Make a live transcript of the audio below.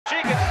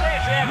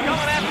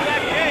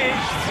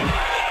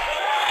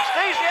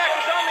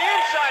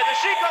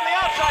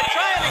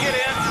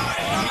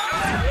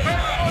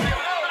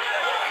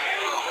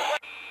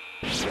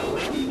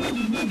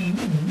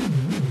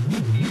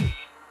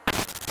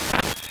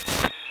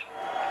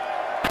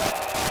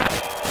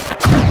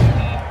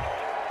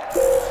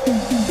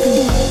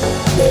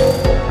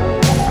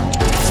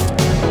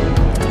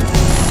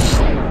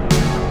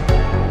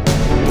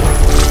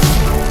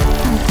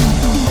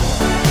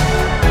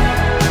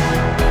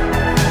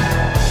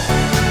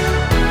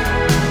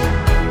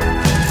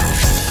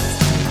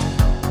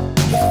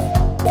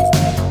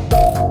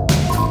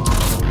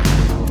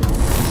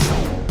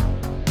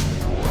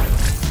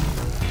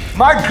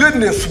My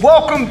goodness,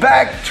 welcome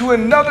back to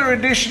another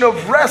edition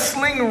of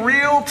Wrestling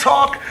Real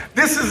Talk.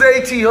 This is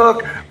A.T.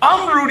 Hook,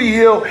 I'm Rudy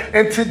Hill,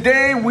 and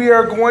today we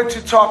are going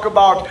to talk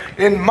about,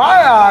 in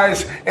my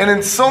eyes and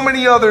in so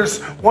many others,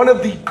 one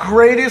of the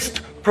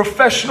greatest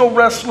professional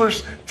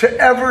wrestlers to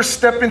ever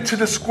step into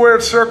the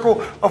squared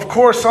circle. Of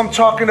course, I'm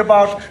talking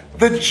about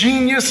the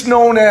genius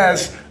known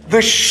as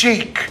the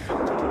Sheik.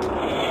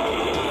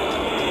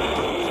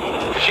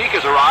 Sheik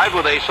has arrived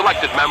with a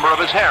selected member of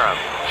his harem.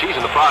 She's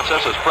in the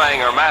process of spraying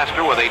her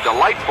master with a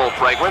delightful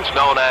fragrance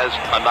known as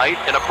A Night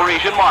in a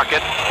Parisian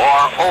Market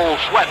or Old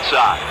Sweat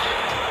Socks.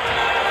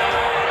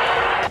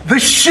 The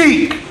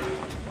Sheik,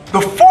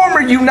 the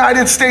former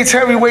United States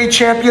heavyweight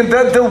champion,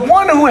 the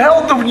one who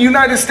held the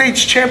United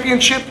States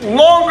championship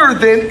longer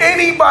than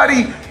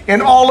anybody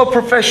in all of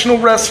professional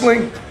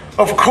wrestling.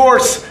 Of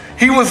course,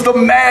 he was the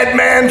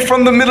madman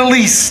from the Middle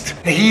East.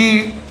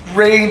 He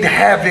reigned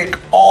havoc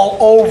all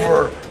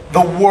over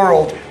the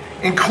world,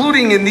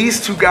 including in these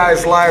two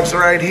guys' lives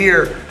right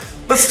here.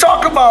 Let's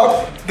talk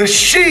about the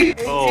Sheik.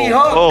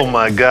 Oh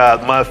my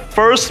God, my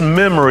first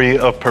memory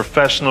of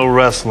professional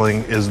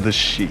wrestling is the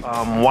Sheik.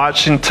 I'm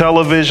watching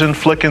television,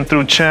 flicking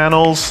through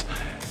channels,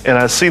 and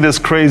I see this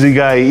crazy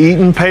guy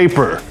eating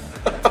paper.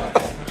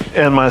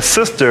 And my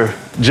sister,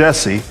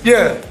 Jessie,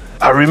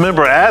 I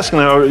remember asking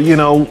her,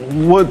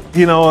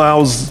 I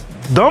was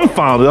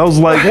dumbfounded. I was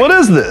like, what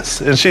is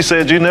this? And she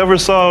said, you never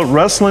saw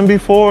wrestling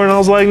before? And I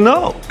was like,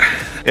 no.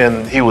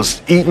 And he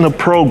was eating a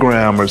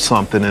program or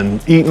something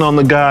and eating on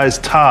the guy's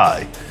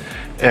tie.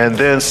 And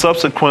then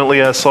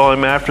subsequently I saw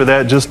him after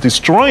that just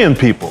destroying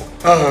people.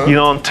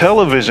 On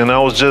television. I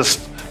was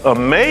just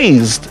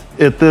amazed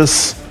at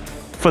this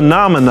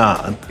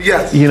phenomenon,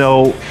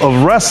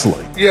 of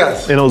wrestling.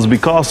 Yes. And it was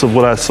because of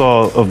what I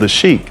saw of the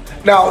Sheik.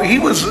 Now, he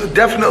was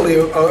definitely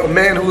a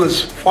man who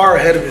was far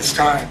ahead of his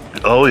time.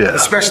 Oh, yeah.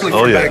 Especially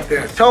from back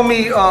then. Tell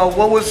me,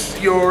 what was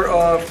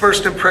your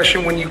first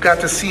impression when you got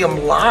to see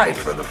him live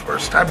for the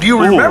first time? Do you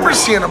remember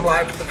seeing him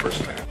live for the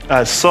first time?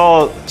 I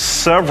saw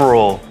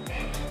several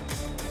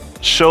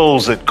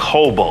shows at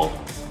Kobo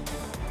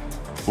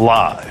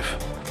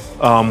live.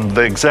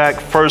 The exact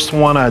first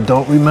one, I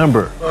don't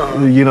remember,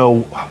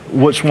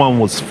 which one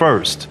was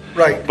first.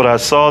 Right. But I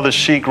saw the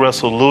Sheik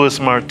wrestle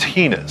Luis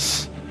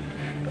Martinez.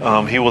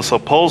 He was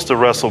supposed to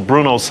wrestle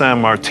Bruno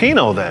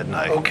Sammartino that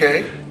night.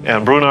 Okay.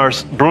 And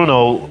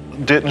Bruno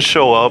didn't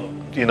show up.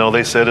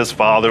 They said his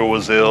father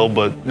was ill,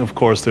 but of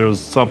course there was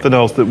something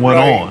else that went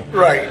on.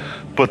 Right.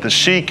 But the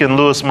Sheik and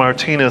Luis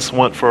Martinez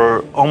went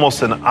for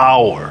almost an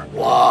hour.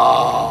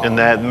 Wow. In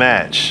that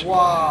match.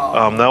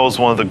 Wow. That was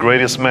one of the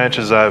greatest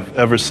matches I've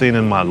ever seen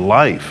in my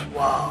life.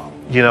 Wow.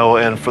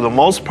 And for the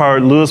most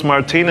part, Luis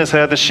Martinez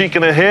had the Sheik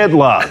in a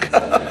headlock.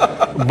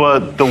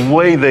 But the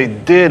way they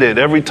did it,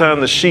 every time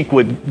the Sheik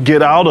would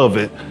get out of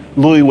it,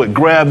 Louis would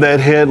grab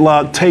that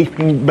headlock, take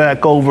him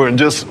back over, and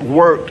just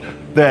work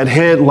that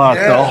headlock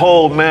the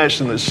whole match.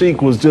 And the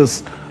Sheik was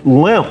just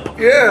limp.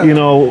 Yeah.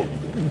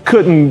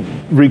 Couldn't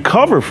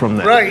recover from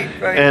that. Right.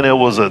 And it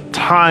was a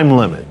time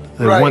limit.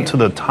 It went to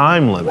the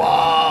time limit.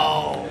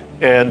 Wow.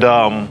 And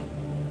of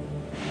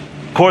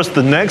course,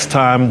 the next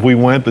time we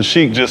went, the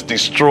Sheik just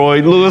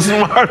destroyed Luis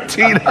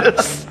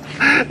Martinez.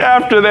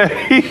 After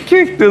that, he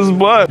kicked his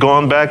butt.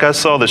 Going back, I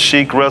saw the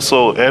Sheik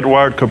wrestle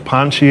Edouard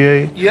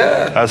Carpentier.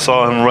 Yeah. I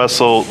saw him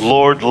wrestle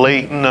Lord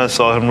Layton. I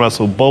saw him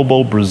wrestle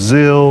Bobo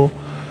Brazil.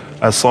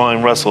 I saw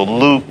him wrestle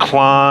Lou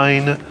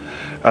Klein.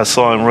 I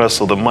saw him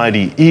wrestle the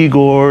Mighty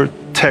Igor,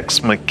 Tex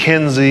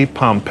McKenzie,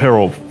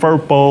 Pampero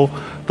Firpo.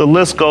 The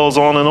list goes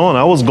on and on.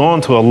 I was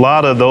going to a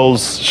lot of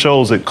those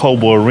shows at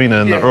Cobo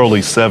Arena in the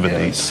early 70s.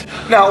 Yes.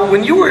 Now,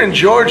 when you were in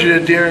Georgia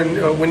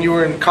when you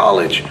were in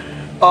college,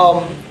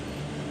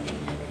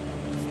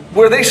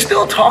 were they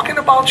still talking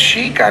about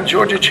Sheik on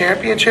Georgia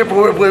Championship?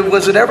 Or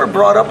was it ever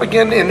brought up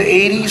again in the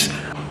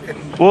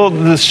 80s? Well,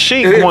 the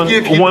Sheik,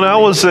 when I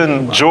was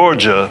in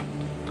Georgia,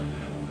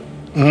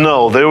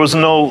 no, there was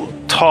no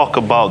talk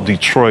about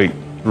Detroit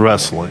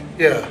wrestling.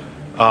 Yeah.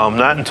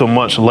 Not until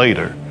much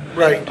later.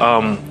 Right.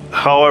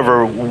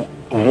 However,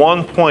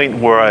 one point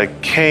where I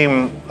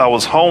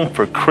was home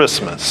for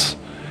Christmas,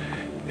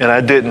 and I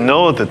didn't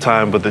know at the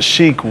time, but the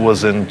Sheik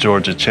was in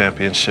Georgia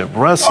Championship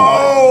Wrestling.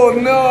 Oh,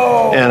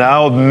 no. And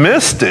I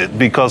missed it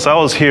because I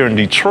was here in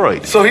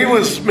Detroit. So he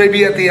was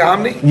maybe at the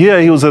Omni? Yeah,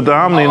 he was at the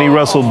Omni and he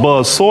wrestled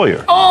Buzz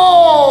Sawyer.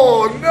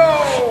 Oh,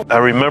 no. I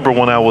remember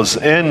when I was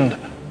in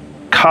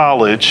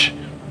college,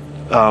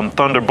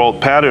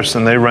 Thunderbolt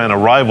Patterson, they ran a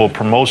rival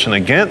promotion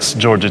against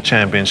Georgia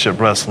Championship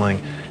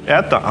Wrestling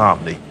at the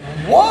Omni.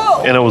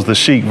 Whoa. And it was the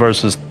Sheik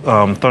versus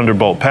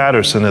Thunderbolt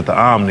Patterson at the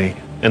Omni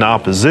in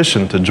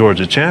opposition to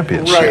Georgia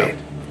Championship. Right.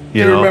 Do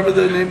you remember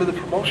the name of the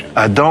promotion?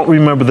 I don't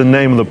remember the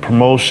name of the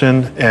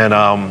promotion, and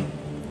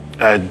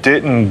I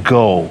didn't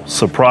go.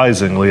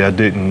 Surprisingly, I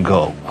didn't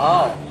go.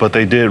 Oh. But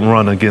they did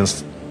run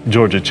against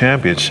Georgia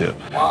Championship.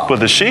 Wow. But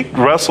the Sheik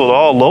wrestled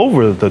all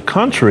over the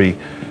country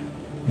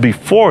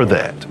before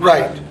that.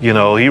 Right.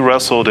 He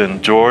wrestled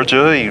in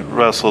Georgia, he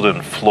wrestled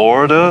in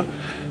Florida,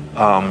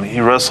 He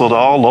wrestled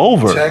all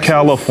over Texas.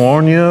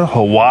 California,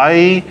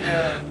 Hawaii.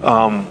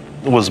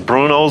 Was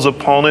Bruno's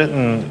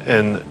opponent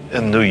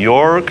in New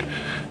York.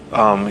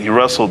 He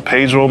wrestled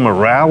Pedro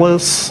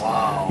Morales,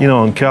 you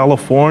know, in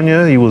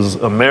California. He was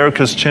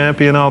America's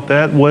champion out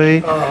that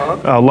way.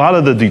 A lot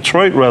of the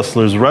Detroit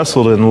wrestlers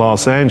wrestled in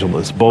Los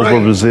Angeles. Bobo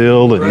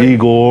Brazil and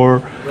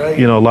Igor,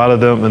 you know, a lot of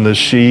them in the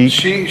Sheik.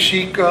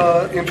 Sheik,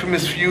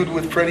 infamous feud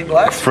with Freddie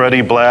Blassie.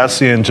 Freddie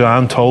Blassie and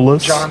John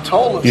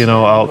Tolos. You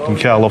know, out in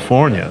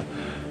California.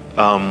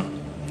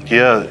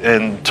 Yeah,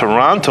 in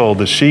Toronto,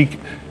 the Sheik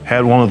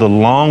had one of the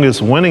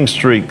longest winning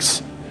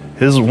streaks.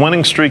 His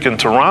winning streak in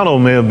Toronto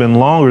may have been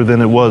longer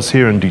than it was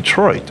here in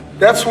Detroit.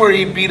 That's where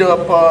he beat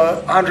up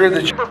Andre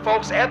the Remember,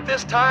 folks, at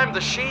this time, the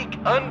Sheik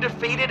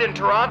undefeated in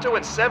Toronto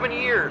in 7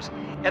 years,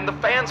 and the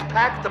fans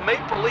packed the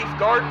Maple Leaf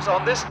Gardens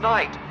on this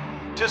night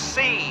to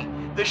see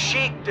the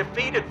Sheik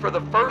defeated for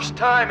the first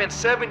time in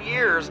 7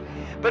 years.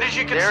 But as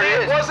you can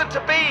see, it wasn't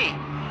to be.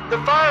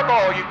 The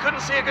fireball, you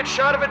couldn't see a good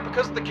shot of it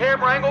because of the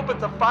camera angle, but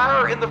the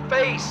fire in the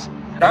face.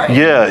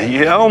 Yeah,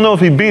 I don't know if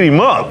he beat him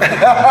up.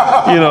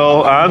 You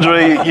know,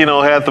 Andre, you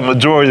know, had the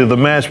majority of the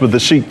match, but the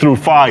Sheik threw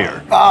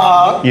fire.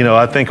 You know,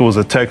 I think it was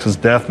a Texas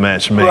death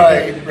match, maybe.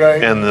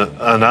 And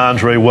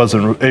Andre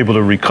wasn't able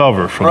to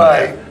recover from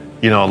that.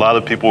 You know, a lot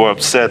of people were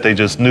upset. They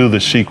just knew the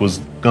Sheik was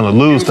going to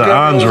lose to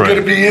Andre. It was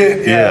going to be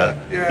it.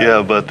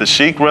 Yeah, but the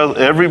Sheik,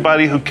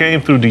 everybody who came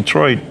through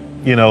Detroit,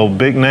 you know,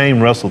 big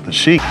name wrestled the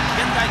Sheik.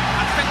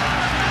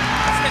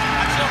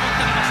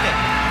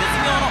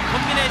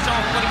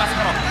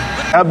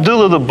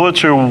 Abdullah the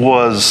Butcher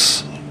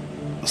was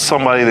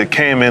somebody that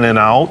came in and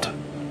out.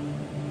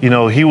 You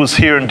know, he was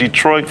here in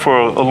Detroit for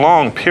a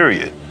long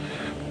period,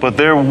 but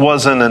there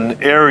wasn't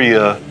an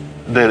area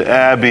that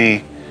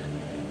Abby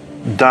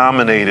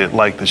dominated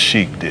like the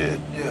Sheik did.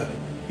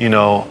 You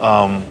know,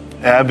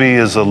 Abby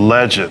is a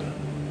legend,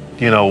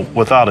 you know,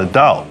 without a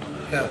doubt.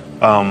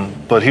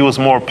 But he was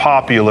more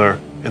popular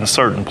in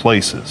certain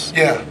places.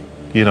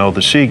 You know,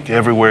 the Sheik,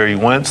 everywhere he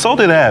went, so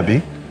did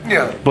Abby.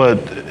 But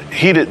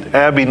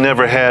Abby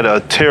never had a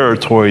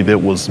territory that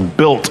was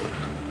built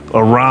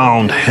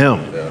around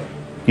him.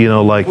 You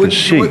know, like the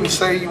Sheik.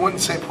 You wouldn't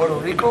say Puerto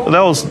Rico?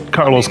 That was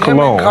Carlos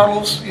Colon.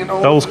 You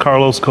know, that was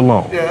Carlos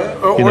Colon.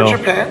 Or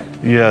Japan.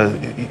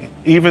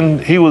 Even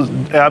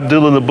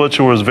Abdullah the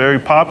Butcher was very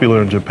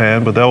popular in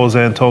Japan, but that was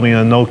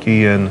Antonio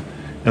Inoki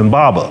and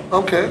Baba.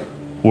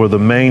 Were the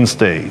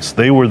mainstays.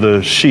 They were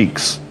the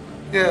Sheiks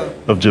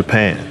of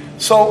Japan.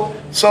 So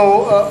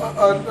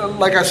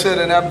like I said,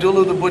 an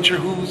Abdullah the Butcher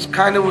who's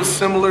kind of was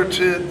similar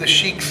to the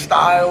Sheik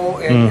style,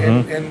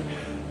 and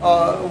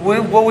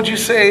what would you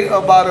say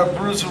about a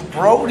Bruiser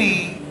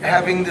Brody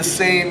having the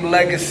same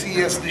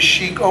legacy as the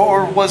Sheik,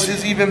 or was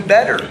his even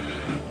better?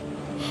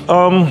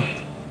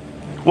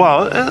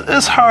 Well,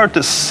 it's hard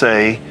to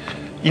say.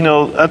 You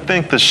know, I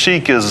think the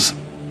Sheik is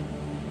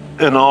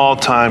an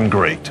all-time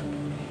great.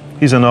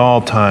 He's an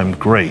all-time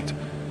great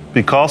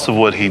because of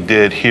what he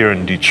did here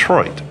in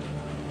Detroit.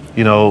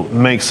 You know,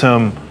 makes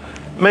him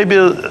maybe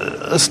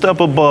a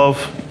step above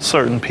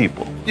certain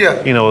people.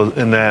 You know,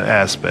 in that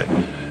aspect.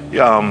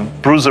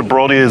 Bruiser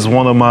Brody is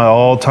one of my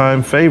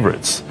all-time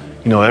favorites.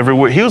 You know,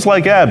 everywhere he was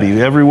like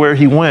Abby. Everywhere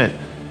he went,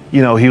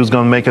 you know, he was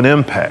going to make an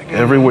impact.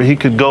 Everywhere he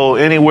could go,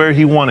 anywhere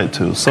he wanted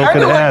to. So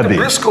could like Abby.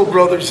 The Briscoe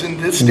brothers in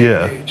this day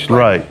and age.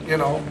 Like, you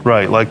know,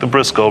 like the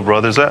Briscoe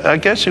brothers. I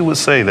guess you would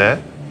say that.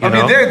 I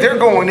mean, they're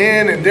going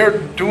in and they're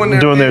doing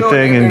their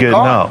thing and getting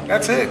out.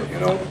 That's it. You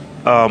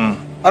know.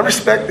 I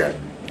respect that.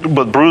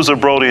 But Bruiser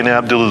Brody and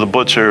Abdullah the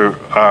Butcher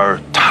are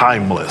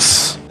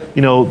timeless.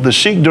 You know, the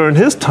Sheik during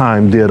his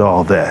time did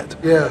all that.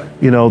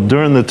 You know,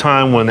 during the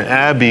time when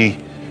Abby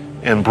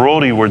and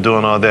Brody were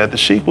doing all that, the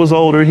Sheik was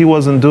older. He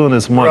wasn't doing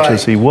as much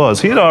as he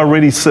was. He had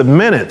already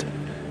cemented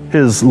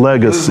his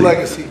legacy. Made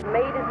his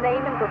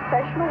name in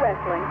professional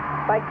wrestling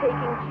by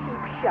taking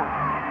cheap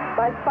shots,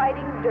 by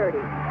fighting dirty,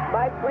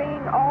 by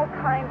bringing all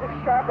kinds of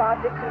sharp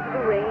objects into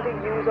the ring to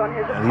use on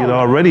his opponent. He'd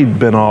already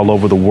been all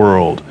over the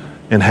world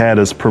and had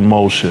his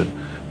promotion,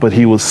 but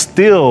he was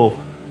still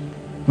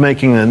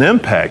making an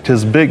impact.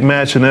 His big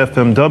match in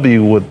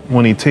FMW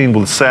when he teamed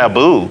with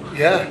Sabu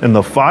in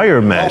the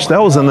Fire match,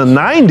 that was in the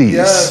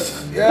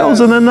 90s. That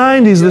was in the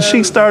 90s. The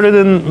Sheik started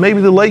in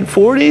maybe the late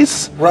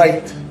 40s.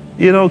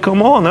 You know,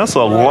 come on, that's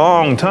a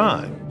long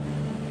time.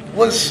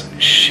 Was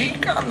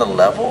Sheik on the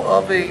level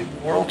of a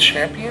world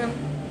champion?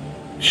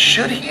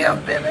 Should he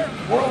have been a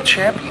world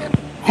champion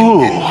in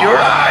your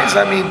eyes?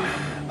 I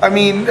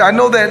mean, I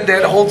know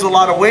that holds a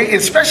lot of weight,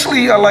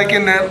 especially like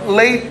in the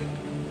late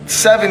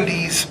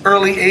 70s,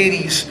 early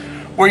 80s,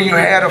 where you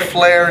had a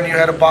Flair and you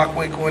had a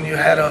Bockwinkel and you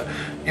had a,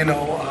 you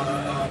know,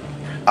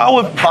 I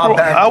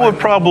would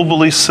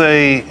probably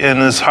say, and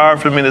it's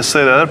hard for me to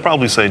say that, I'd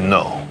probably say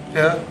no.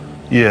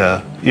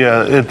 Yeah.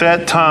 At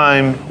that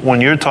time,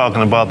 when you're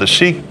talking about, the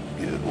Sheik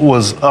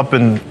was up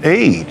in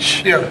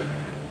age.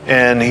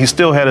 And he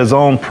still had his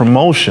own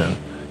promotion.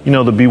 You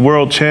know, to be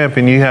world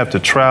champion, you have to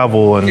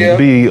travel and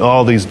be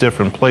all these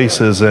different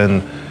places,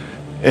 and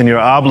you're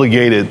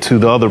obligated to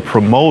the other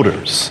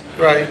promoters.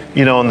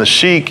 You know, and the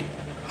Sheik,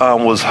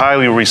 was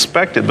highly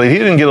respected, but he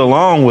didn't get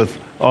along with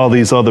all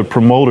these other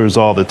promoters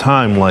all the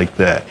time like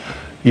that.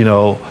 You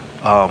know,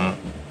 I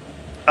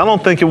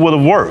don't think it would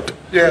have worked.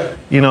 Yeah.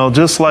 You know,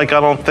 just like I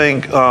don't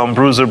think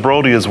Bruiser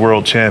Brody as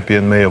world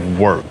champion may have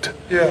worked.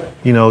 Yeah.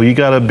 You know, you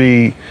got to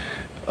be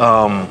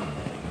the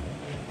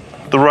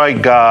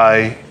right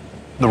guy,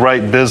 the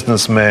right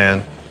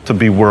businessman to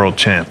be world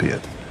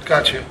champion.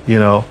 Gotcha. You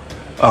know,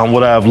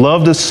 would I have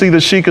loved to see the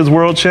Sheik as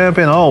world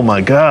champion? Oh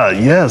my God,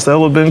 yes, that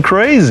would have been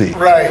crazy.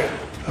 Right.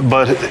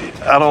 But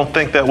I don't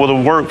think that would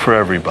have worked for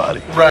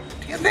everybody. Right.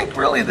 Do you think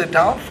really the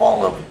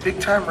downfall of big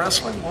time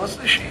wrestling was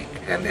the Sheik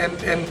and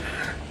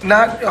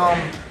not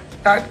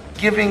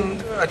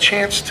giving a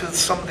chance to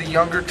some of the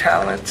younger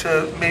talent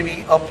to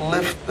maybe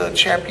uplift the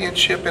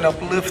championship and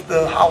uplift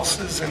the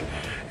houses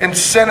and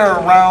center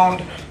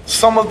around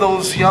some of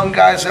those young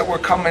guys that were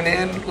coming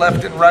in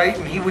left and right,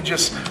 and he would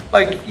just,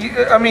 like,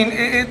 I mean,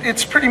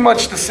 it's pretty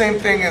much the same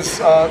thing as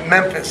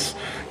Memphis.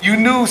 You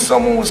knew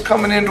someone was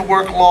coming in to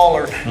work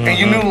Lawler, and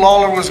you knew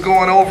Lawler was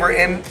going over,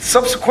 and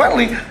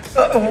subsequently,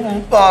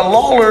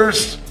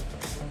 Lawler's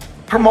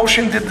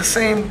promotion did the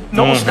same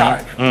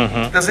nosedive.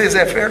 Is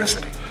that fair to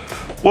say?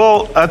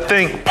 Well, I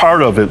think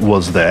part of it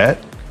was that.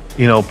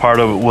 You know, part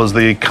of it was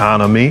the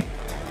economy,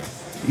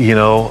 you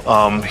know,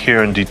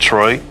 here in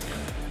Detroit.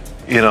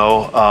 You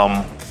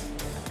know,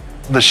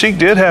 the Sheik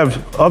did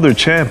have other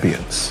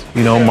champions.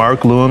 You know,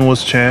 Mark Lewin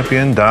was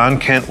champion, Don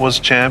Kent was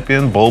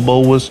champion,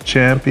 Bobo was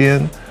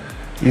champion.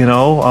 You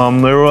know,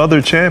 there were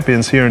other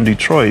champions here in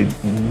Detroit.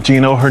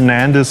 Gino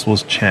Hernandez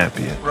was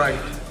champion. Right.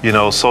 You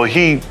know, so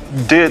he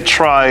did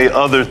try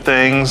other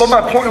things. But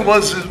my point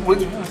was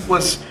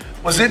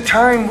it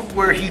time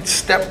where he'd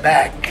step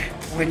back,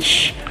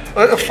 which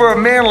for a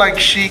man like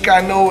Sheik,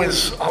 I know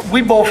is,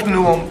 we both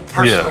knew him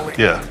personally.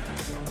 Yeah.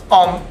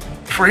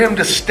 For him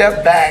to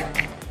step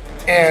back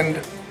and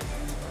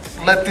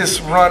let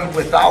this run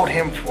without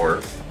him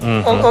for,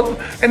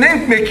 and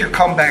then make your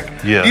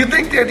comeback. Yeah. Do you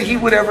think that he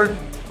would ever,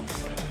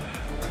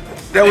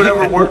 that would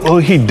ever work? Well,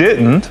 he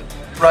didn't.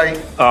 Right.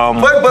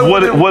 But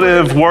would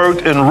it have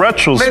worked in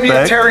retrospect? Maybe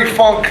a Terry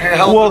Funk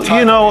helped. Well,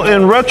 you know,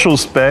 in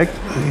retrospect,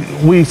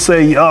 we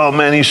say, oh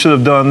man, he should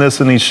have done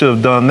this and he should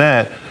have done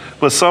that.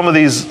 But some of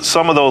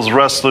those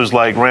wrestlers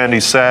like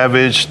Randy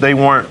Savage, they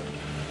weren't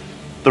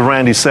the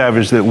Randy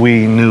Savage that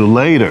we knew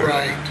later.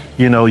 Right.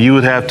 You know, you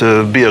would have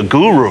to be a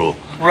guru.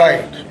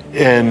 Right.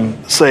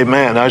 And say,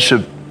 man, I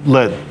should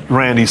let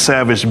Randy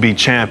Savage be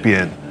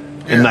champion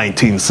in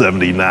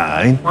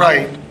 1979.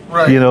 Right.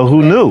 Right. You know,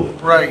 who knew?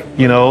 Right.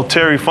 You know,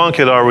 Terry Funk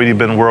had already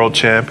been world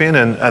champion,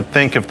 and I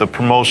think if the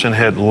promotion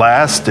had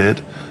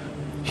lasted,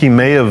 he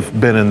may have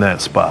been in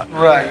that spot.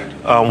 Right.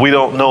 We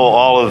don't know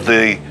all of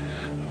the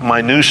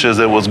minutiae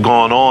that was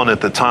going on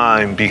at the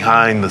time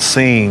behind the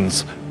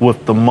scenes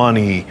with the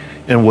money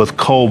and with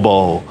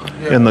Kobo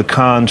and the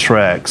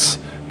contracts,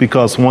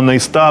 because when they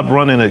stopped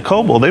running at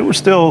Kobo, they were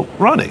still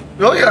running.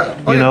 Oh yeah.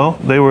 You know,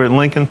 they were at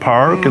Lincoln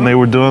Park and they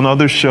were doing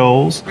other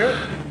shows.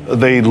 Yeah.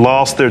 They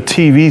lost their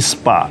TV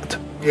spot.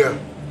 Yeah.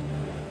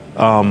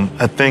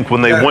 I think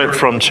when they went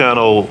from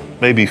channel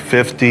maybe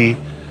 50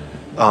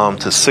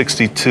 to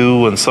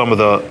 62 and some of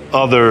the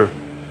other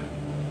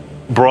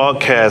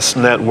broadcast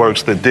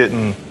networks that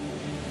didn't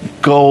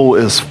go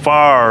as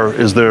far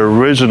as their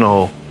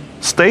original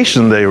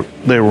station they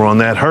were on,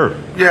 that hurt.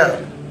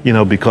 Yeah. You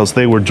know, because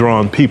they were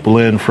drawing people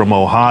in from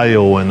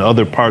Ohio and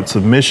other parts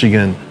of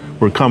Michigan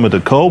were coming to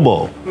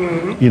Kobo.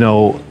 You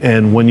know,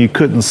 and when you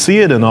couldn't see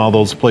it in all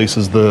those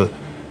places, the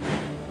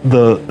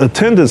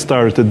attendance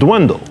started to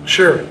dwindle.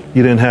 Sure.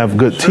 You didn't have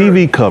good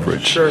TV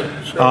coverage. Sure.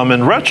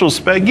 In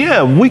retrospect,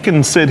 yeah, we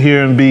can sit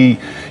here and be,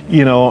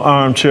 you know,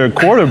 armchair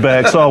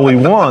quarterbacks all we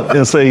want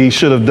and say he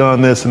should have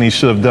done this and he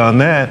should have done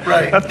that.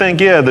 Right. I think,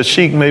 yeah, the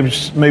Sheik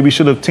maybe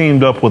should have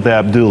teamed up with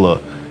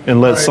Abdullah and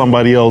let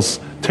somebody else,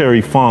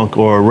 Terry Funk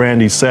or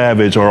Randy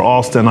Savage or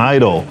Austin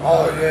Idol,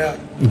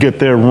 get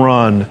their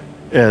run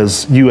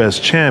as U.S.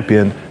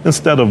 champion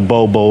instead of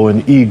Bobo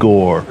and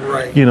Igor.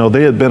 Right. You know,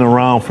 they had been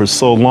around for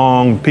so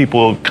long,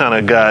 people kind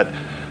of got,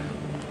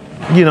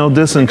 you know,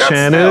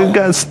 disenchanted. It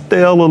got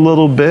stale a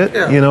little bit.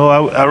 Yeah. You know,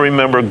 I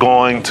remember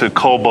going to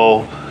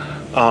Kobo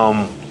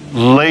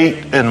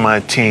late in my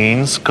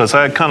teens, because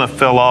I kind of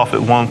fell off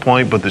at one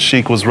point, but the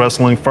Sheik was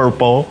wrestling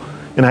Furpo,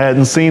 and I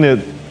hadn't seen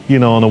it, you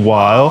know, in a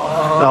while.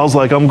 And I was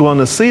like, I'm going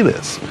to see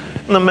this.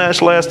 And the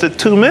match lasted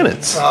 2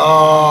 minutes. You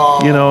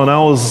know, and I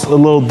was a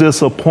little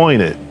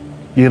disappointed.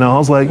 You know, I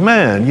was like,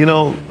 man,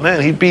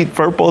 he beat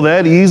Furpo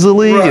that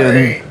easily.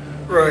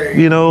 Right.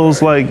 You know, it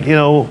was like, you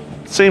know,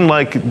 seemed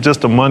like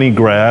just a money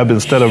grab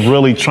instead of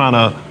really trying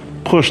to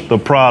push the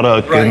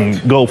product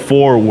and go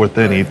forward with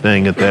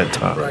anything at that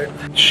time.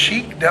 Right.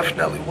 Sheik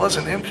definitely was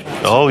an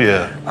influence. Oh,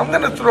 yeah. I'm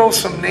going to throw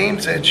some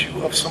names at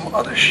you of some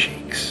other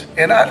Sheiks.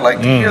 And I'd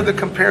like to hear the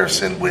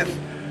comparison with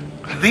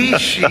the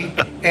Sheik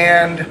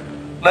and,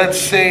 let's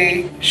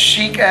say,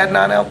 Sheik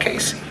Adnan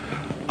El-Casey.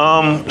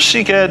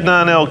 Sheik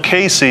Adnan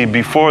El-Casey,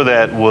 before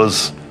that,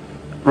 was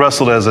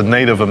wrestled as a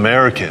Native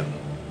American.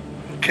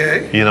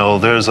 Okay. You know,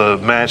 there's a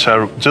match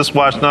I just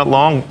watched not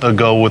long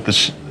ago with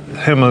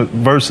him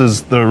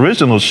versus the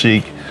original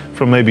Sheik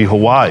from maybe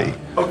Hawaii.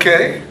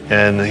 Okay.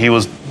 And he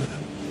was,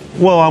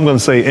 well, I'm going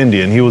to say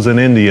Indian. He was an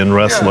Indian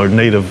wrestler,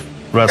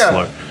 native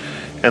wrestler.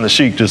 And the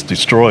Sheik just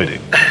destroyed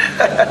him.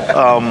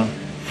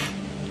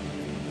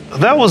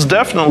 That was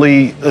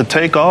definitely a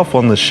takeoff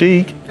on the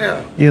Sheik.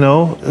 Yeah. You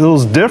know, it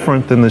was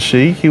different than the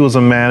Sheik. He was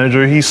a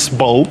manager. He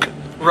spoke.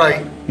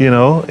 Right. You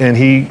know, and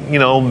he, you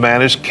know,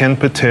 managed Ken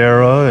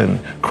Patera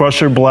and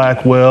Crusher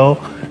Blackwell.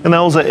 And that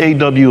was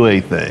an AWA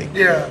thing.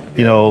 Yeah.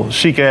 You know,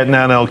 Sheik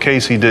Adnan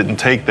El-Casey didn't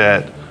take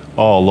that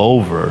all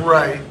over.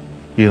 Right.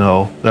 You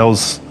know, that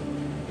was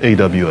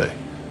AWA.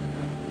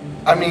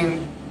 I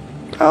mean,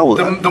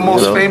 the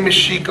most famous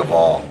Sheik of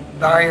all,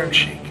 the Iron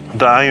Sheik.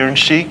 The Iron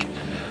Sheik.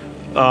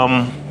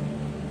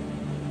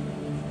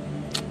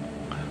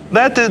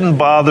 That didn't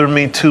bother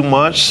me too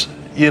much.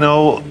 You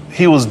know,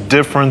 he was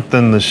different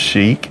than the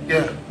Sheik.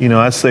 Yeah. You know,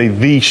 I say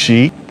the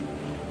Sheik.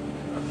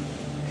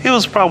 He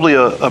was probably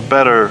a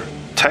better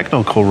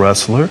technical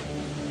wrestler.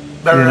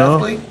 Better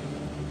athlete?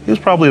 He was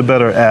probably a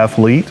better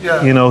athlete.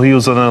 Yeah. You know, he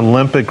was an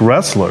Olympic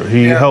wrestler.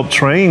 He helped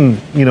train,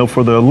 you know,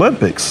 for the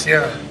Olympics.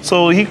 Yeah.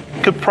 So he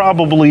could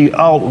probably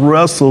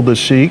out-wrestle the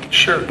Sheik.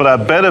 Sure. But I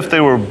bet if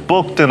they were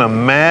booked in a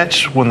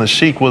match when the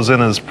Sheik was in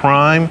his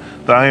prime,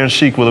 the Iron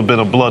Sheik would have been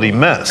a bloody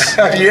mess.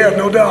 Yeah,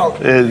 no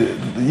doubt.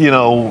 You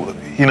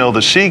know,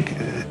 the Sheik,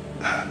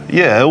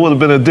 yeah, it would have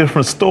been a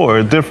different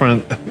story, a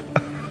different...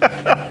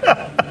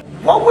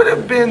 What would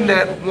have been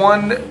that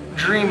one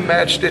dream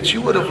match that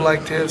you would have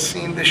liked to have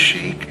seen the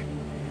Sheik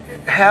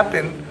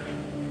happen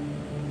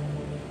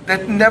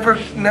that never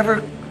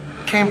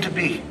came to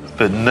be?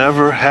 That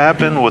never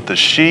happened with the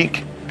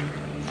Sheik?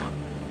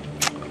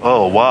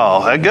 Oh, wow.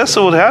 I guess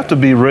it would have to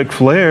be Ric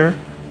Flair.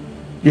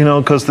 You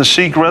know, because the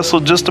Sheik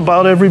wrestled just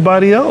about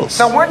everybody else.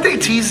 Now, weren't they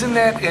teasing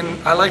that in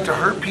I Like to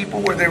Hurt People,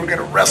 where they were going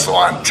to wrestle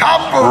on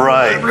top of the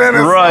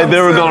Renaissance? Right,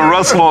 they were going to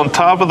wrestle on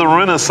top of the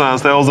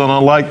Renaissance. That was on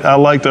I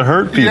Like to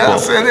Hurt People.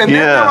 Yes, and then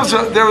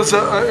there was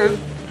a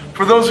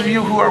for those of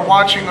you who are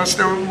watching us,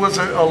 there was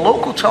a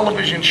local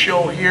television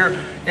show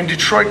here in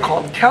Detroit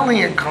called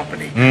Kelly and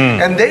Company.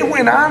 And they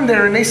went on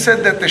there and they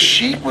said that the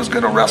Sheik was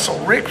going to wrestle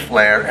Ric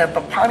Flair at the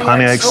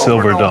Pontiac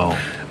Silverdome.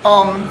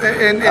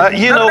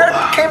 You know,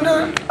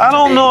 I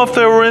don't know if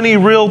there were any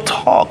real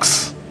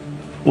talks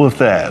with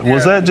that.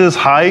 Was that just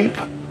hype?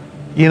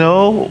 You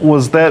know,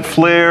 was that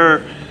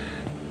Flair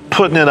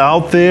putting it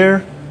out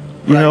there?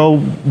 You know,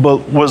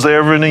 but was there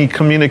ever any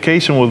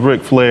communication with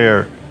Ric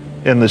Flair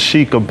and the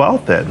Sheik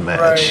about that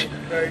match?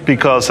 Right.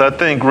 Because I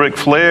think Ric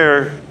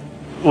Flair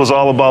was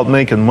all about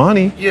making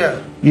money.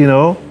 Yeah. You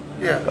know?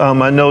 Yeah.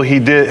 I know he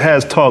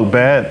has talked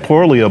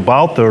poorly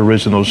about the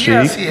original Sheik.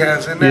 Yes, he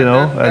has. And you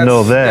know, I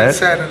know that. That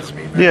saddens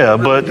me. Yeah,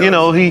 but you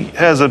know, he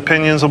has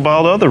opinions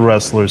about other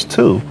wrestlers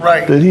too.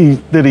 Right.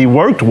 That he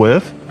worked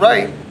with.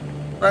 Right.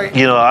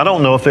 You know, I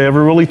don't know if they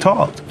ever really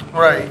talked.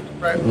 Right.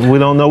 We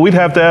don't know. We'd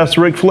have to ask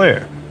Ric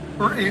Flair.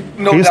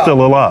 He's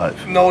still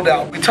alive. No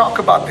doubt. We talk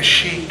about the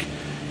Sheik,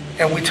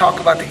 and we talk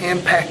about the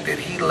impact that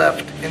he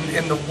left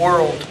in the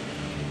world.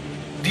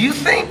 Do you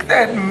think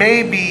that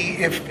maybe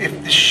if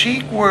the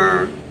Sheik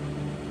were,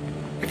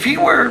 if he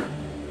were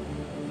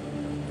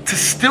to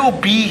still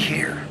be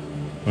here,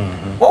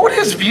 what would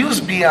his views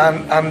be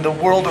on the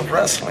world of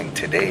wrestling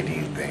today, do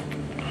you think?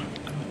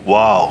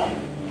 Wow.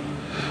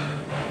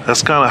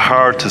 That's kind of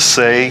hard to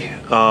say.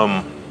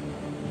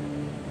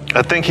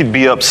 I think he'd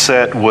be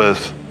upset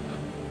with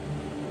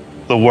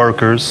the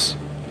workers,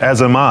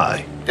 as am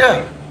I.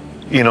 Yeah.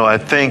 You know, I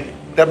think...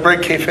 That break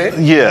kayfabe?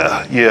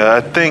 Yeah.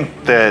 I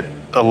think that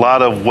a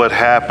lot of what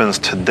happens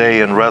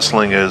today in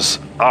wrestling is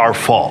our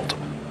fault,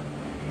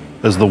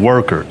 as the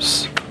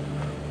workers.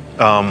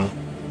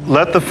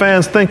 Let the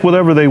fans think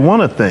whatever they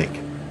want to think.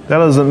 That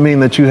doesn't mean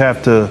that you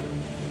have to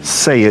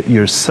say it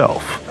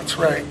yourself. That's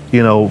right.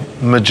 You know,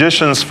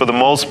 magicians, for the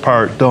most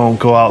part, don't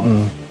go out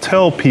and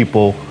tell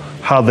people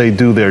how they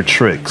do their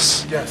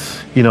tricks.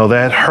 Yes. You know,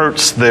 that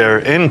hurts their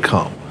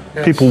income.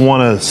 Yes. People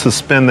want to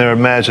suspend their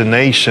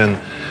imagination.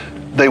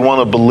 They want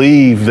to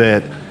believe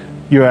that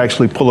you're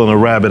actually pulling a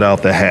rabbit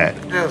out the hat.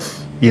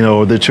 Yes. You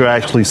know, that you're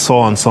actually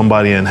sawing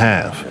somebody in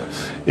half.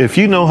 Yes. If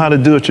you know how to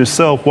do it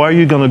yourself, why are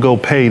you going to go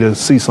pay to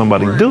see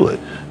somebody do it?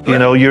 You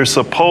know, you're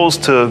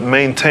supposed to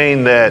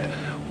maintain that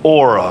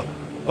aura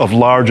of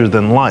larger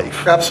than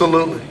life.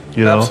 Absolutely.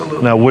 You know, Absolutely.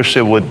 and I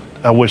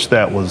wish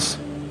that was,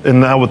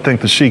 and I would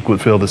think the Sheik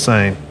would feel the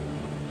same.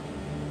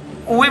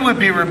 We would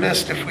be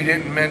remiss if we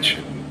didn't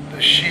mention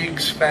the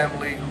Sheik's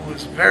family, who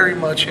is very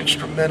much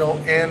instrumental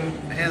in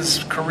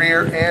his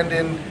career and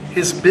in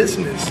his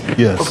business.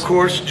 Yes. Of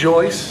course,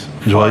 Joyce,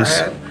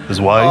 Farhad, his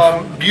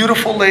wife.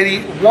 Beautiful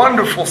lady,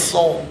 wonderful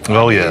soul.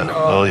 Oh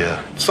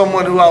yeah.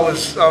 Someone who I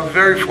was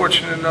very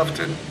fortunate enough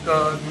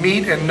to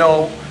meet and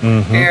know.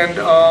 And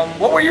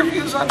what were your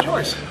views on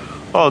Joyce?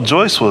 Oh,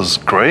 Joyce was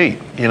great.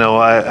 You know,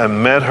 I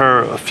met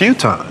her a few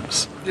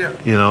times. Yeah.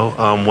 You know,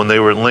 when they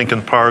were in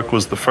Lincoln Park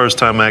was the first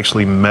time I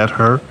actually met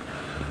her.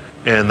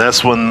 And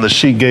that's when the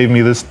Sheik gave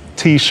me this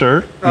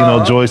T-shirt. You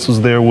know, Joyce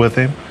was there with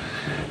him.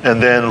 And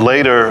then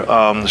later,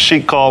 the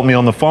Sheik called me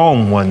on the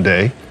phone one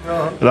day.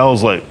 And I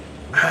was like,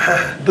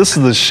 this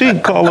is the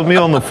Sheik calling me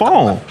on the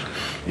phone.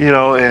 You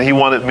know, and he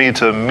wanted me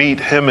to meet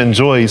him and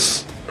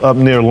Joyce up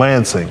near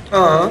Lansing.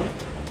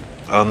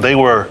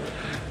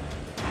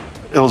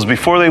 It was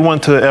before they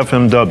went to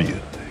FMW.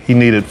 He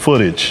needed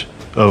footage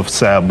of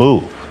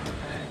Sabu.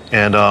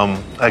 And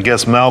I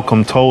guess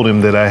Malcolm told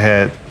him that I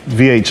had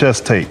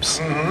VHS tapes,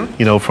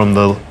 you know, from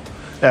the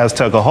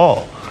Azteca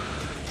Hall.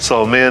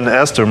 So me and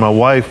Esther, my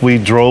wife, we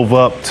drove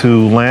up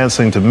to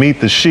Lansing to meet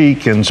the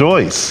Sheik and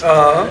Joyce.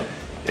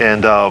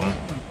 And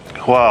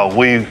wow,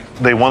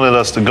 they wanted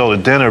us to go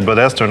to dinner, but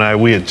Esther and I,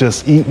 we had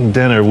just eaten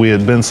dinner. We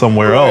had been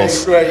somewhere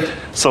else.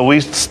 So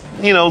we,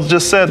 you know,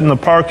 just sat in the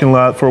parking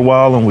lot for a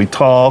while and we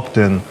talked,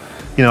 and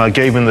you know, I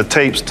gave him the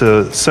tapes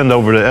to send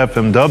over to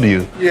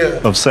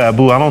FMW of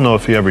Sabu. I don't know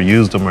if he ever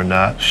used them or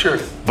not.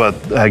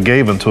 But I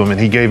gave them to him, and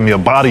he gave me a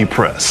body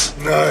press.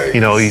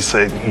 You know, he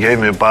gave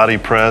me a body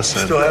press.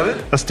 And still have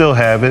it? I still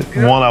have it.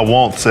 One I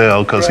won't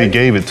sell because he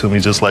gave it to me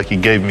just like he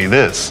gave me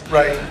this.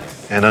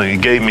 And he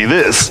gave me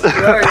this.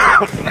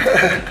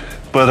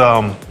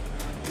 But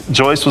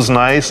Joyce was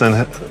nice,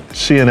 and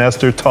she and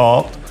Esther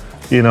talked,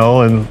 you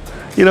know, and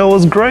you know, it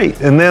was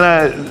great. And then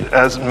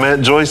I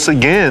met Joyce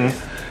again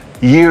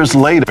years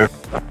later.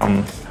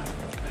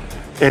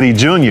 Eddie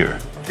Jr.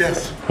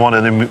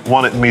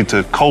 wanted me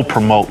to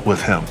co-promote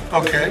with him.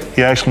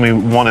 He actually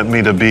wanted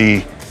me to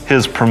be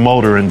his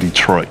promoter in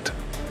Detroit.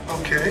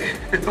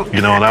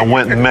 You know, and I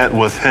went and met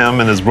with him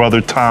and his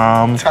brother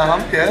Tom,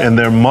 and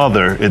their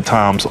mother at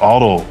Tom's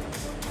auto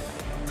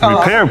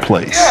repair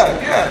place.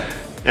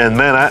 And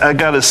man, I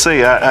gotta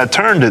say, I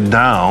turned it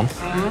down,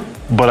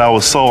 but I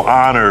was so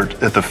honored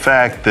at the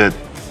fact that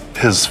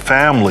his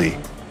family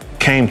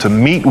came to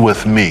meet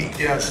with me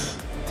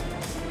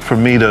for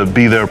me to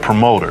be their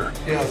promoter.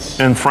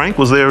 And Frank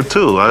was there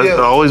too. I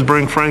always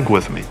bring Frank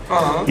with me,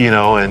 you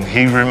know, and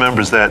he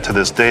remembers that to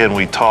this day, and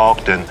we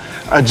talked, and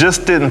I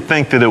just didn't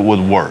think that it would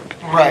work.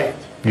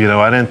 You know,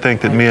 I didn't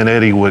think that me and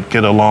Eddie would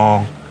get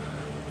along,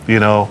 you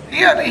know. He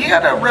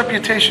had a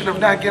reputation of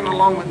not getting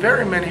along with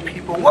very many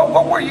people.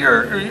 What were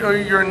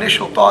your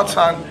initial thoughts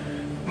on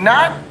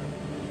not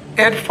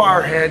Ed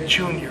Farhead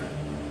Jr.,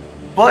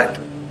 but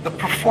the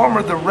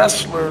performer, the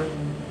wrestler,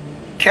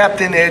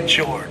 Captain Ed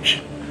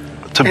George?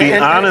 To be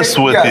honest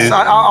with you,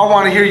 I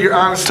want to hear your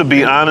honesty. To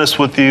be honest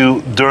with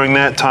you, during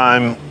that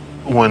time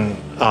when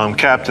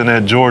Captain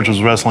Ed George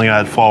was wrestling, I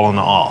had fallen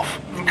off.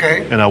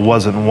 And I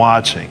wasn't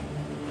watching.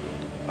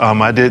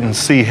 I didn't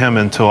see him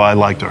until I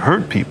Like to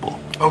Hurt People.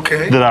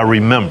 That I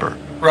remember.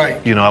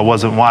 You know, I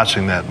wasn't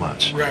watching that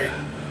much.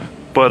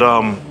 But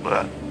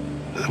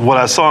what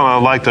I saw in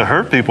I Like to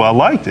Hurt People, I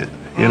liked it.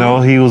 You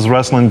know, he was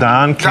wrestling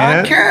Don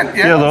Kent.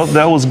 Yeah,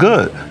 that was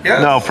good.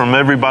 Now, from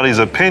everybody's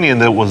opinion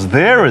that was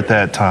there at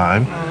that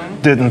time,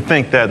 didn't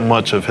think that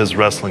much of his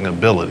wrestling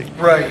ability.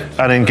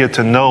 I didn't get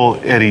to know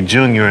Eddie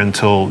Jr.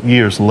 until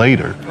years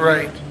later.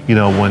 You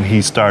know, when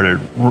he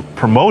started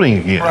promoting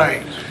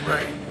again.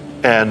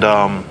 And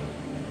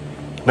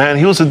man,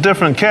 he was a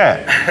different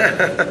cat.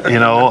 You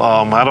know,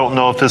 I don't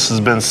know if this has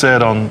been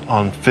said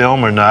on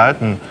film or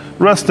not. And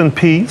rest in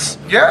peace.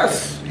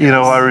 You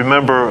know, I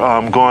remember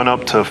going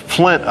up to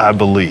Flint, I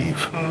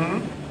believe.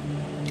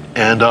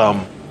 And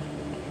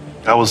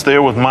I was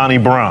there with Monty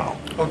Brown.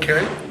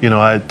 You know,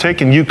 I had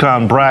taken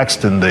Yukon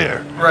Braxton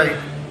there.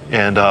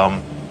 And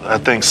I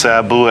think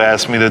Sabu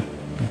asked me to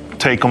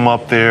take him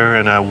up there,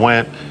 and I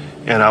went,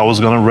 and I was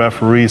going to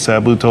referee.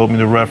 Sabu told me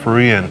to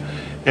referee, and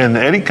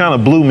Eddie kind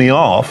of blew me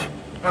off.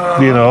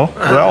 You know,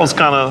 I was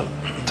kind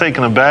of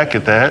taken aback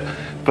at that.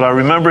 But I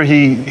remember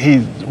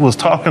he was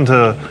talking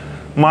to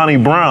Monty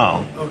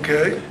Brown.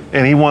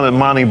 And he wanted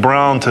Monty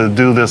Brown to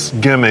do this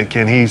gimmick,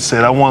 and he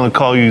said, I want to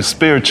call you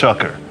Spear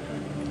Chucker.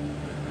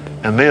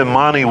 And then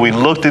Monty, we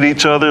looked at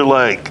each other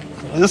like,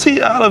 is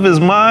he out of his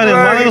mind? And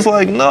Monty was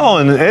like, no.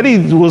 And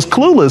Eddie was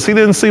clueless. He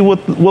didn't see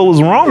what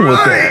was wrong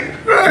with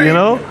that, you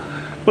know?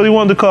 But he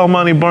wanted to call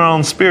Monty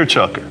Brown Spear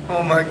Chucker.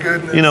 Oh my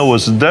goodness. You know,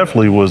 which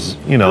definitely was,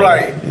 you know,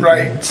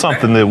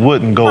 something that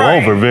wouldn't go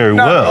over very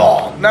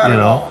well. Not at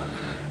all.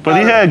 But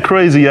he had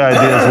crazy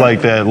ideas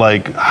like that,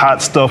 like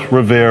Hot Stuff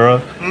Rivera.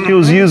 He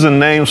was using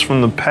names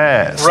from the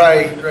past.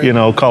 You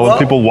know, calling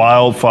people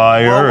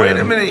Wildfire. Well, wait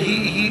a minute.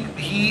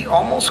 He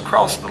almost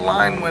crossed the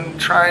line when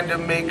trying to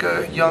make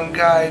a young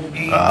guy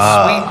be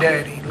Sweet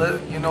Daddy.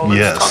 You know,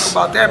 let's talk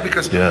about that,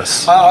 because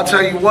I'll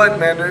tell you what,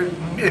 man.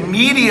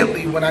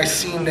 Immediately when I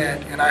seen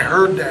that and I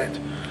heard that.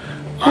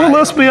 Well,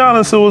 let's be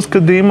honest, it was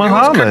Kadeem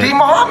Muhammad. It was Kadeem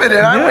Muhammad,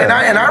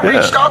 and I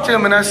reached out to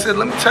him and I said,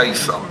 let me tell you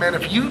something, man.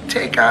 If you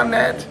take on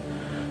that,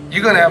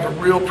 you're going to have a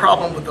real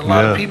problem with a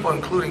lot of people,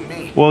 including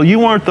me. Well, you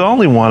weren't the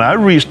only one. I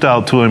reached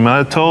out to him, and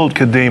I told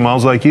Kadeem, I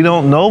was like, you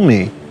don't know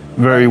me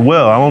very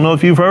well. I don't know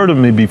if you've heard of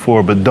me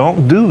before, but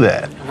don't do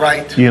that.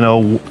 You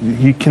know,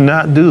 you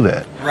cannot do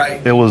that.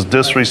 It was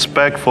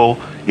disrespectful.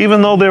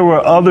 Even though there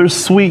were other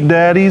Sweet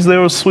Daddies,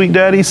 there was Sweet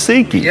Daddy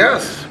Siki.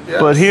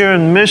 But here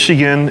in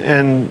Michigan,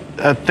 and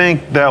I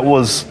think that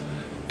was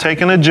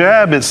taking a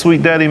jab at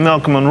Sweet Daddy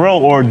Malcolm Monroe,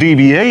 or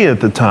DBA at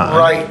the time.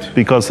 Right.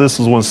 Because this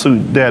is when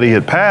Sweet Daddy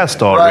had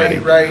passed already.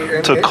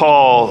 Right. To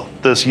call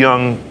this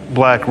young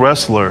black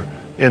wrestler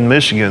in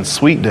Michigan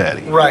Sweet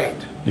Daddy. Right.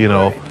 You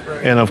know,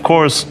 Right. and of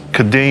course,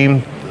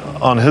 Kadeem,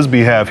 on his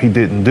behalf, he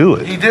didn't do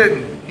it. He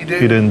didn't. He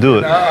didn't do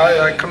it. And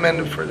I commend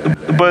him for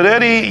that. But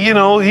Eddie, you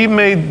know, he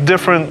made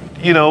different,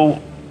 you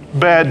know,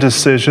 bad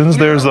decisions.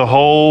 Yeah. There's a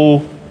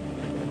whole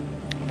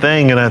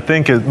thing, and I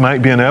think it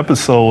might be an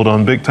episode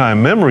on Big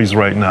Time Memories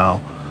right now,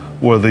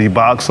 where the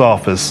box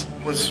office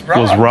was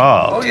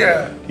robbed. Oh,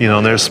 yeah. You know,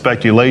 and there's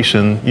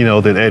speculation, you know,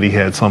 that Eddie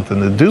had something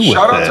to do with that.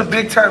 Shout out to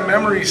Big Time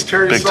Memories,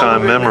 Terry Big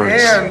Time Sullivan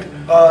Memories. and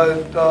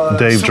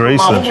Dave Super Drayson.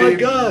 Mama Oh my J.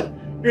 God,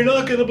 you're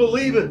not going to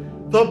believe it.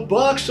 The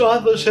box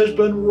office has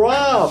been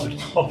robbed.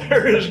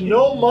 There is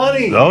no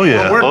money. Oh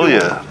yeah, We're oh doing-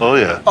 yeah, oh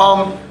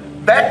yeah.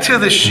 Back to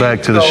the Sheik.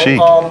 Back to the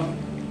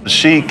though.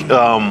 Sheik. Sheik,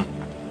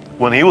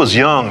 when he was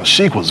young,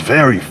 Sheik was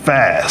very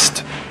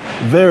fast.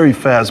 Very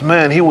fast.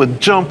 Man, he would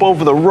jump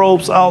over the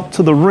ropes, out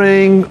to the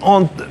ring,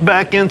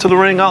 back into the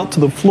ring, out to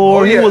the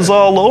floor. Oh, yeah. He was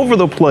all over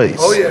the place.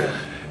 Oh, yeah.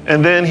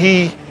 And then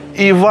he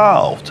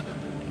evolved,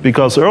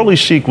 because early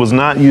Sheik was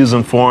not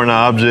using foreign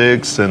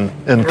objects and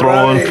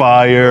throwing Right.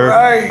 fire.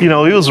 Right. You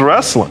know, he was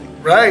wrestling.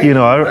 Right. You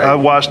know, I Right.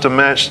 watched a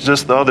match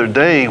just the other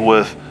day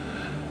with,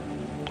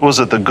 was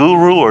it the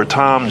Guru or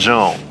Tom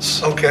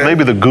Jones? Okay.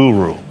 Maybe the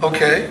Guru.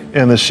 Okay.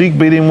 And the Sheik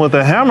beat him with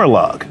a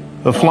hammerlock,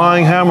 a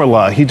flying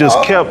hammerlock. He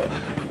just kept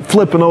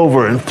flipping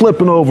over and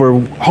flipping over,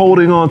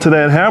 holding on to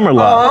that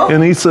hammerlock,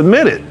 and he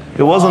submitted.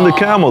 It wasn't the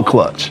camel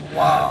clutch.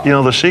 Wow. You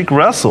know, the Sheik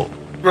wrestled,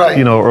 Right.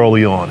 you know,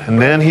 early on.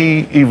 And then he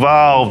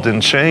evolved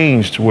and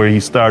changed, where he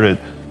started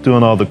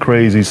doing all the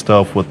crazy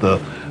stuff with the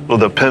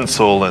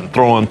pencil and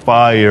throwing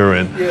fire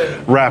and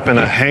wrapping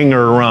a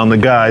hanger around the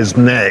guy's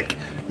neck.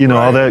 You know,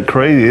 all that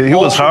crazy. He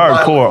was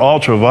hardcore,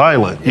 ultra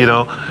violent, you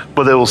know,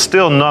 but there was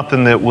still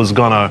nothing that was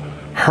gonna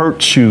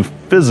hurt you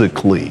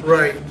physically,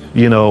 Right.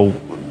 you know,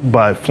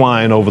 by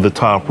flying over the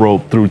top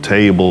rope through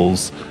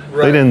tables.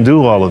 Right. They didn't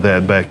do all of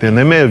that back then.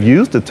 They may have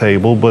used a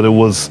table, but it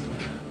was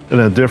in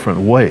a different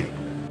way.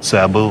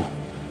 Sabu,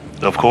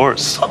 of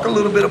course. Talk a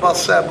little bit about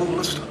Sabu.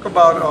 Let's talk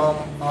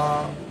about,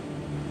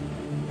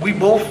 we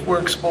both were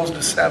exposed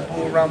to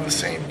Sabu around the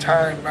same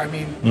time. I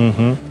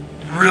mean,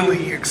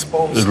 really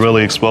exposed. It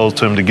really exposed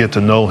him to get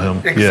to know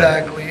him.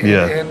 Exactly.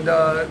 Yeah.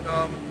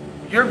 And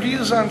your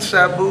views on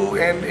Sabu,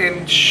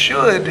 and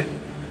should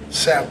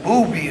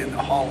Sabu be in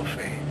the Hall of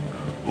Fame?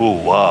 Oh,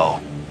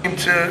 wow.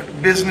 Into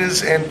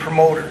business and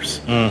promoters.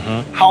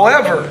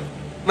 However,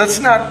 let's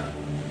not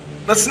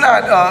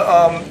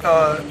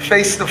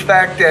face the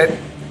fact that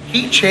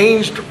he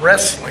changed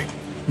wrestling.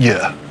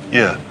 Yeah.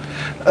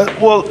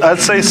 Well, I'd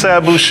say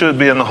Sabu should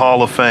be in the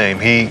Hall of Fame.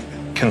 He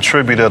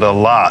contributed a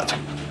lot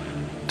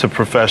to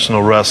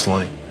professional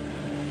wrestling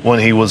when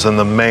he was in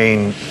the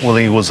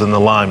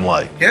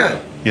limelight. Yeah.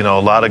 You know,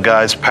 a lot of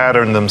guys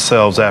patterned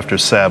themselves after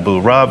Sabu.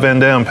 Rob Van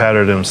Dam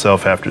patterned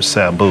himself after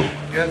Sabu.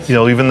 Yes. You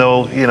know, even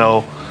though, you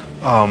know,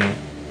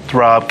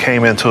 Rob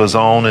came into his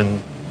own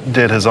and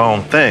did his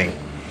own thing,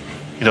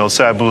 you know,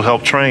 Sabu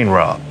helped train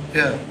Rob.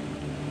 Yeah.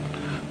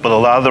 But a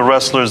lot of the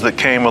wrestlers that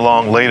came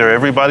along later,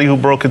 everybody who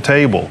broke a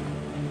table,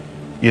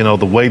 you know,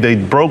 the way they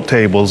broke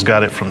tables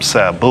got it from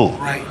Sabu.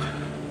 Right.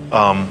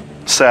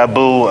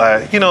 Sabu,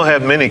 you know,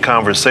 had many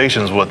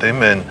conversations with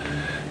him, and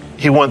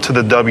he went to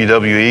the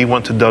WWE,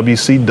 went to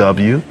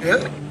WCW.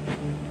 Yeah.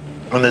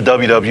 In the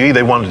WWE,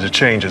 they wanted to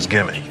change his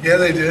gimmick, Yeah,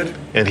 they did.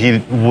 and he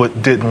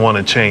didn't want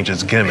to change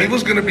his He gimmick.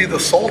 was going to be the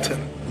Sultan.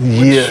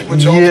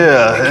 Which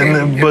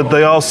but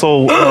they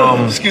also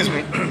excuse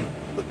me.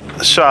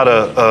 shot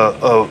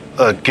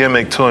a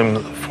gimmick to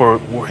him for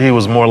where he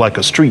was more like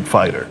a street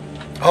fighter.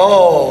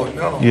 Oh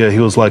no. Yeah, he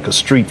was like a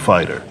street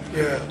fighter.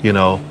 Yeah. You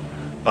know,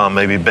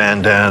 maybe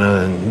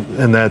bandana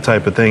and that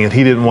type of thing, and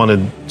he didn't want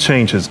to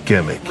change his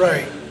gimmick.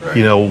 Right.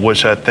 You know,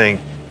 which I think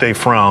they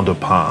frowned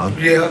upon.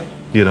 Yeah.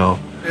 You know.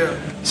 Yeah.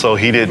 So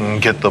he didn't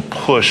get the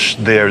push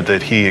there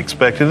that he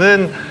expected.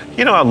 Then,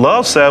 you know, I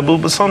love Sabu,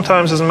 but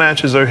sometimes his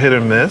matches are hit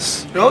or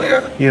miss. Oh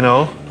yeah. You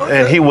know,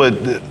 and he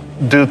would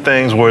do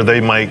things where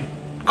they might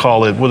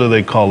call it, what do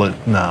they call it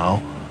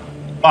now?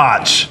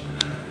 Botch.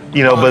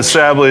 You know, but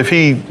Sabu, if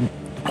he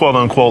quote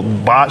unquote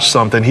botched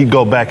something, he'd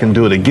go back and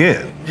do it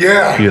again.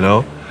 Yeah. You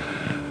know.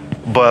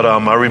 But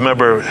I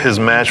remember his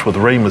match with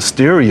Rey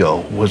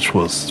Mysterio, which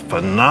was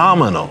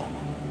phenomenal.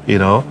 You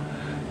know,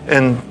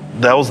 and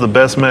that was the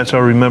best match I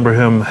remember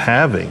him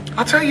having.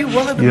 I'll tell you,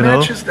 one of the You know?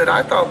 matches that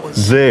I thought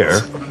was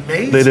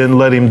amazing. They didn't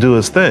let him do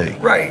his thing.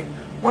 Right.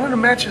 One of the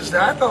matches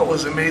that I thought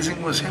was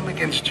amazing was him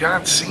against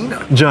John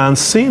Cena. John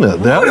Cena,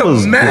 that What a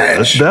was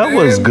match, good. That man.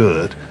 was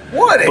good.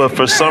 What a But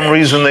for some match.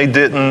 reason they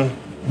didn't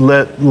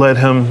let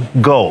him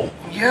go.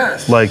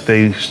 Yes. Like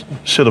they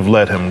should have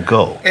let him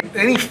go. And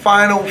any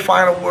final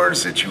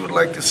words that you would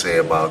like to say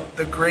about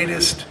the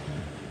greatest?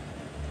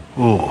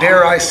 Ooh.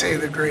 Dare I say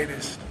the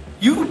greatest?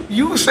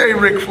 You say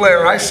Ric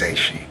Flair, I say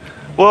Sheik.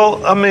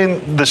 Well, I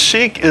mean, the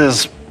Sheik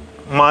is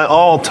my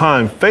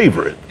all-time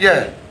favorite.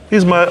 Yeah.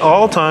 He's my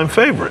all-time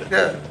favorite.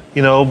 Yeah.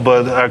 You know,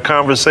 but our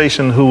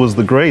conversation, who was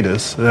the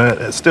greatest,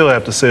 I still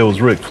have to say it was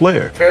Ric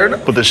Flair. Fair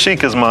enough. But the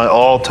Sheik is my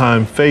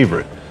all-time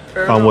favorite.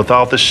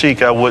 Without the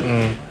Sheik, I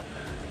wouldn't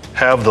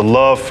have the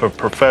love for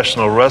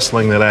professional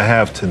wrestling that I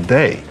have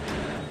today.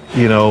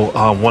 You know,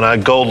 when I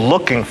go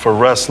looking for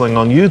wrestling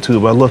on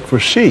YouTube, I look for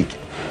Sheik.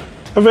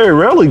 I very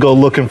rarely go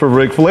looking for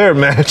Ric Flair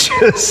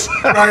matches.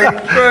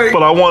 Right.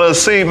 But I want to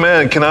see,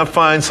 man, can I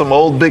find some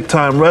old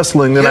big-time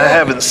wrestling that I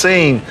haven't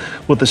seen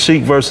with the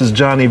Sheik versus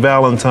Johnny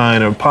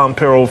Valentine or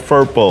Pompero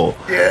Firpo?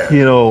 Yeah.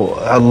 You know,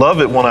 I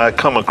love it when I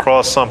come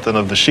across something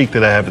of the Sheik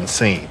that I haven't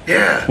seen.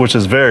 Yeah. Which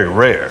is very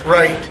rare.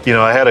 Right. You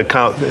know, I had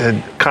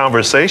a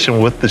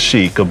conversation with the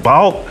Sheik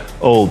about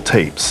old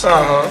tapes.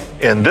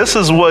 And this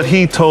is what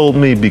he told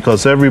me,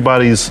 because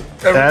everybody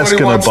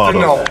asking about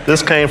him.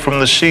 This came from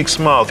the Sheik's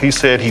mouth. He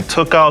said he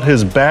took out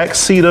his back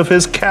seat of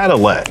his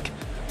Cadillac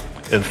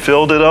and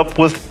filled it up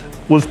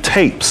with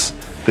tapes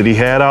that he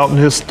had out in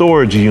his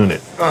storage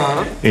unit.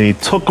 And he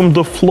took them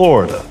to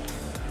Florida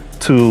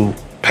to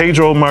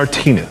Pedro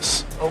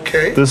Martinez.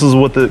 Okay. This is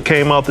what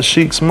came out the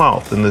Sheik's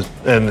mouth,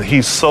 and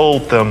he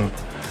sold them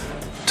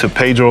to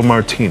Pedro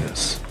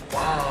Martinez.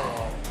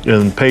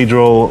 And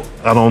Pedro,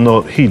 I don't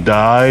know, he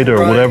died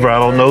or whatever. I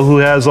don't know who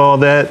has all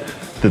that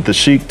the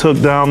Sheik took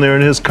down there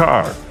in his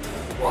car.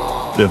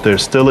 Wow. If there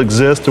still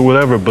exists or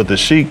whatever. But the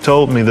Sheik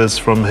told me this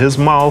from his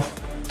mouth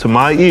to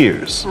my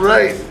ears.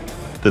 Right.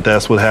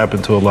 That's what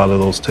happened to a lot of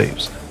those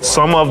tapes.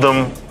 Some of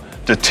them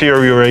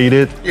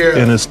deteriorated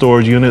in his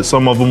storage unit.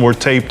 Some of them were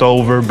taped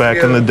over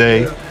back in the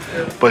day.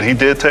 But he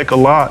did take a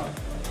lot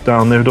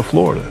down there to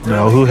Florida.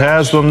 Now, who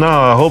has them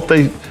now? I hope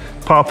they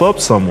pop up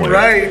somewhere.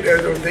 Right,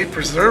 they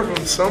preserve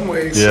them some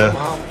way,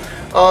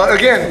 somehow.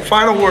 Again,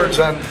 final words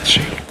on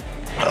Sheik.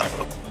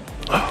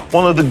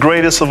 One of the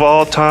greatest of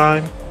all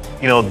time.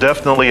 You know,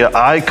 definitely an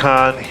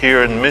icon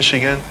here in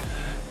Michigan,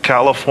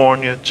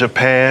 California,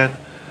 Japan.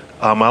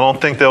 I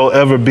don't think there'll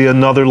ever be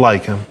another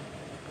like him.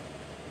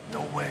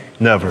 No way.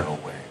 Never. No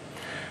way.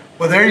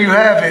 Well, there you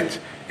have it.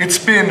 It's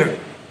been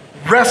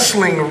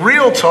Wrestling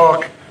Real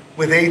Talk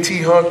with A.T.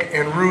 Hook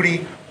and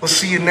Rudy. We'll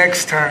see you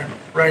next time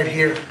right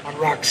here on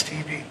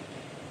RoX-TV.